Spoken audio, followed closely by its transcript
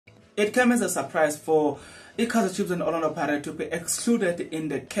It came as a surprise for Kaizer Chiefs and Orlando Pirates to be excluded in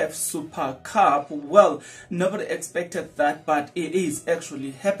the CAF Super Cup. Well, nobody expected that, but it is actually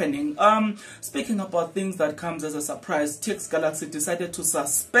happening. Speaking about things that comes as a surprise, TX Galaxy decided to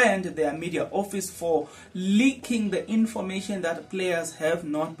suspend their media office for leaking the information that players have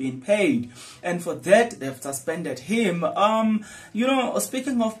not been paid, and for that they've suspended him. You know,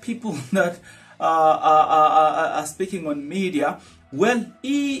 speaking of people that are speaking on media, well,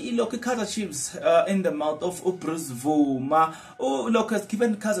 look, Kaizer Chiefs in the mouth of Bvuma. Look, has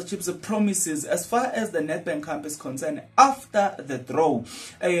given Kaizer Chiefs promises as far as the Nedbank camp is concerned after the draw.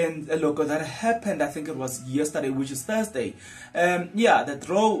 And look, that happened, I think it was yesterday, which is Thursday. Yeah, the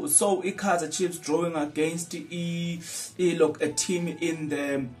draw. So Kaizer Chiefs drawing against look, a team in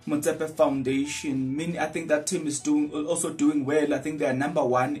the Motsepe Foundation. I think that team is also doing well. I think they are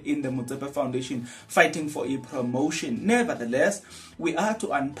 #1 in the Motsepe Foundation, fighting for a promotion. Nevertheless, we are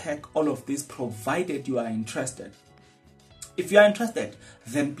to unpack all of this, provided you are interested. If you are interested,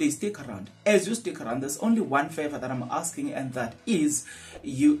 then please stick around. As you stick around, there's only one favor that I'm asking, and that is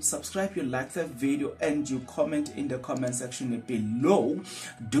you subscribe, you like the video, and you comment in the comment section below.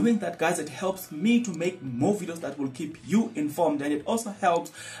 Doing that, guys, it helps me to make more videos that will keep you informed, and it also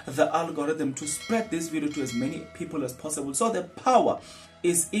helps the algorithm to spread this video to as many people as possible. So the power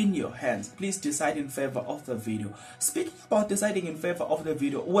is in your hands. Please decide in favor of the video. Speaking about deciding in favor of the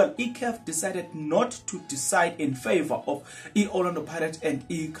video, well, ECAF decided not to decide in favor of Orlando Pirates and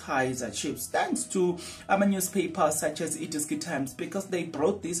Kaizer Chiefs, thanks to newspapers such as Itiski Times, because they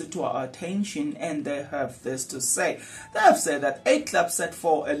brought this to our attention, and they have this to say. They have said that 8 clubs set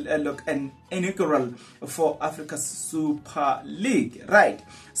for an inaugural for Africa's Super League. Right.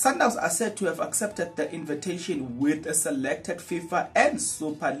 Sundowns are said to have accepted the invitation, with a selected FIFA and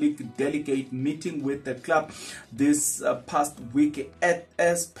Super League delegate meeting with the club this past week,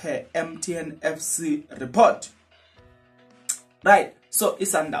 as per MTN FC report. Right, so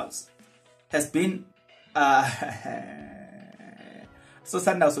Sundowns has been so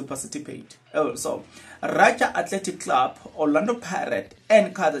Sundowns will participate. So Raja Athletic Club, Orlando Pirates,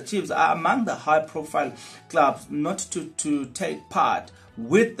 and Kaizer Chiefs are among the high-profile clubs not to take part,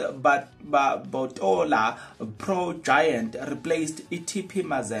 with Botola Pro Giant replaced ETP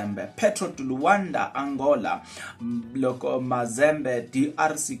Mazembe, Petro de Luanda Angola, Loco Mazembe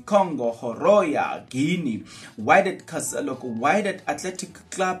DRC Congo, Horoya Guinea, Wydad Athletic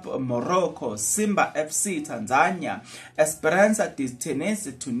Club Morocco, Simba FC Tanzania, Esperanza de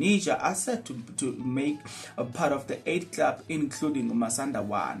Tenerife Tunisia are set to make a part of the 8 club, including Masanda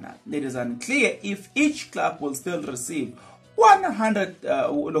Wana. It is unclear if each club will still receive 1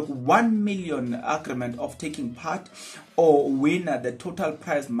 million agreement of taking part, or win the total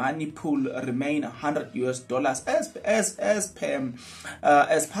prize money pool remain $100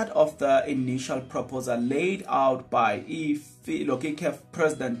 as part of the initial proposal laid out by ECAF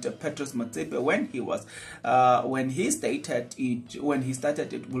President Petrus Motsepe when he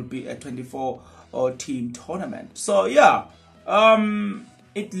started it will be a 24-team tournament. So yeah,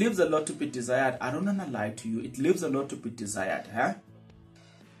 it leaves a lot to be desired. I don't want to lie to you. It leaves a lot to be desired, huh?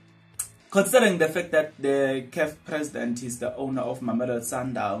 Considering the fact that the CAF president is the owner of Mamelodi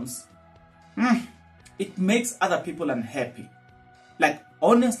Sundowns, it makes other people unhappy. Like,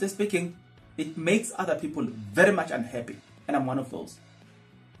 honestly speaking, it makes other people very much unhappy. And I'm one of those.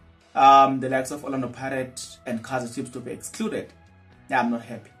 The likes of Orlando Pirates and Kaizer Chiefs to be excluded. Yeah, I'm not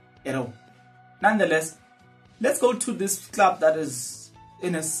happy at all. Nonetheless, let's go to this club that is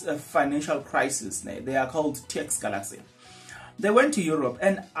in a financial crisis. They are called TX Galaxy. They went to Europe,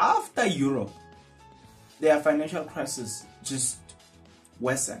 and after Europe, their financial crisis just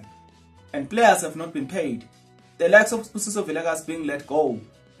worsened, and players have not been paid. The likes of Spusiso Villagas being let go.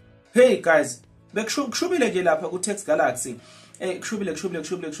 Hey guys, TX Galaxy.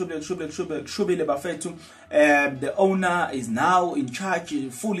 The owner is now in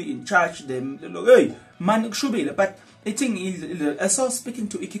charge, fully in charge. Hey, man, but the thing is, I saw speaking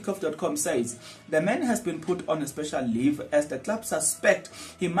to ikickoff.com says the man has been put on a special leave as the club suspect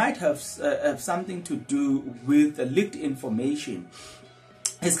he might have something to do with the leaked information.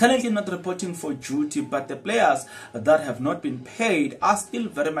 He's currently not reporting for duty, but the players that have not been paid are still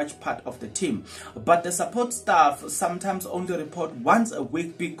very much part of the team. But the support staff sometimes only report once a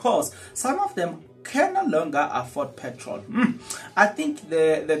week because some of them can no longer afford petrol. I think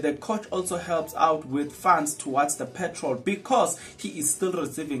the coach also helps out with funds towards the petrol because he is still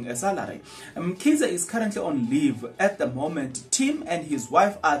receiving a salary. Kiza is currently on leave at the moment. Tim and his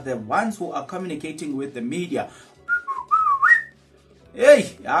wife are the ones who are communicating with the media.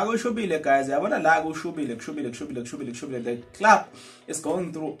 Hey, Shubile guys, I wanna lago Shubile. The club is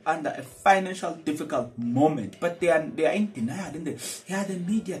going through under a financial difficult moment, but they are in denial. In the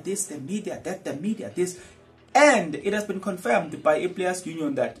media this, the media that, the media this. And it has been confirmed by a players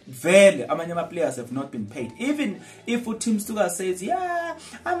union that very Amanyama players have not been paid. Even if Team Stuga says, yeah,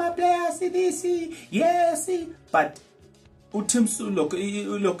 I'm a player, see this, yes, but Team look,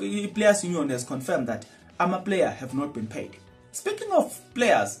 players union has confirmed that I'm a player have not been paid. Speaking of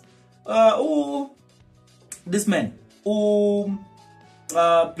players, this man, Bruce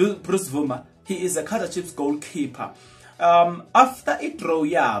Bvuma, he is a Kaizer Chiefs goalkeeper. After it draw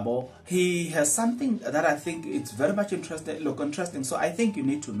Yabo, he has something that I think it's very much interesting. So I think you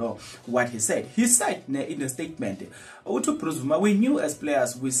need to know what he said. He said in a statement, to Bruce Bvuma, we knew as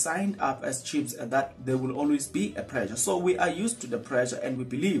players, we signed up as Chiefs that there will always be a pressure. So we are used to the pressure and we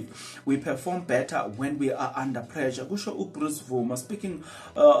believe we perform better when we are under pressure. Kusho Bruce Bvuma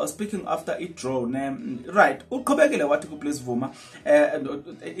speaking after it draw, right? Bruce Bvuma.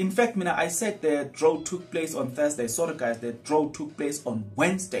 In fact, I said the draw took place on Thursday. Sorry guys, the draw took place on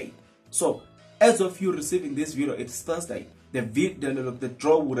Wednesday. So as of you receiving this video, it's Thursday. The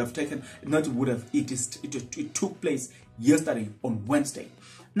draw would have taken, not would have, it took place yesterday on Wednesday.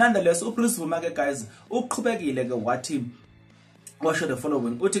 Nonetheless, Bruce Bvuma guys, what team? What should the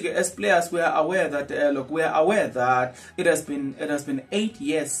following? As players, we are aware that it has been 8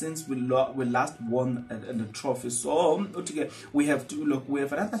 years since we last won the trophy. So we have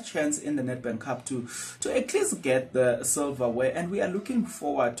another chance in the Nedbank Cup to at least get the silverware, and we are looking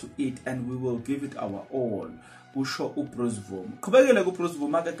forward to it, and we will give it our all. Usho Bruce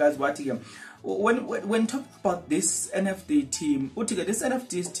Bvuma. Guys, when talking about this NFT team, this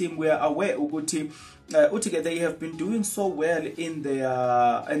NFT team, we are aware they have been doing so well in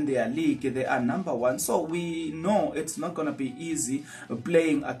their league. They are #1, so we know it's not gonna be easy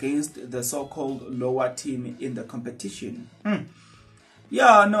playing against the so-called lower team in the competition.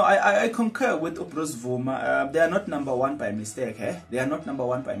 Yeah, no, I concur with Bruce Bvuma. They are not #1 by mistake. They are not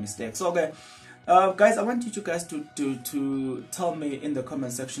 #1 by mistake. So okay. Guys, I want you guys to tell me in the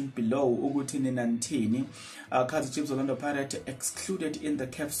comment section below Ugutini Nantini, Kaizer Chiefs Orlando Pirates excluded in the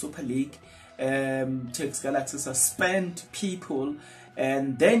CAF Super League, takes Galaxy suspend people,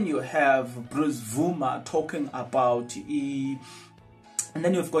 and then you have Bruce Bvuma talking about and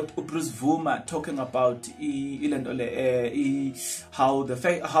then you've got Bruce Bvuma talking about how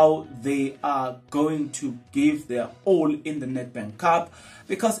they are going to give their all in the Nedbank Cup,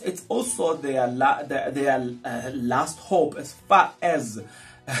 because it's also their last hope as far as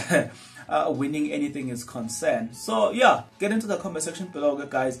winning anything is concerned. So yeah, get into the comment section below,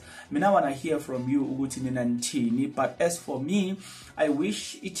 guys. I want to hear from you, but as for me, I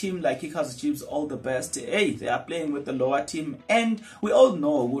wish a team like Kaizer Chiefs all the best. Hey, they are playing with the lower team, and we all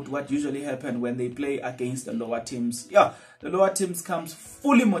know what usually happens when they play against the lower teams. Yeah, the lower teams comes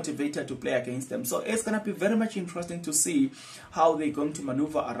fully motivated to play against them. So it's gonna be very much interesting to see how they're going to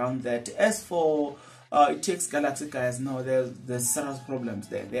maneuver around that. As for it takes Galaxy, guys, no, there's serious problems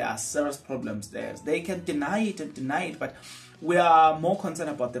there. There are serious problems there. They can deny it, but we are more concerned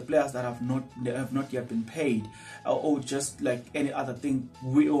about the players that have not yet been paid, or just like any other thing,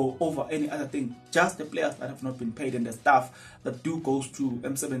 over any other thing. Just the players that have not been paid and the staff that goes to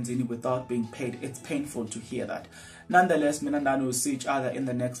M17 without being paid. It's painful to hear that. Nonetheless, Minandano will see each other in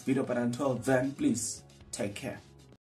the next video, but until then, please take care.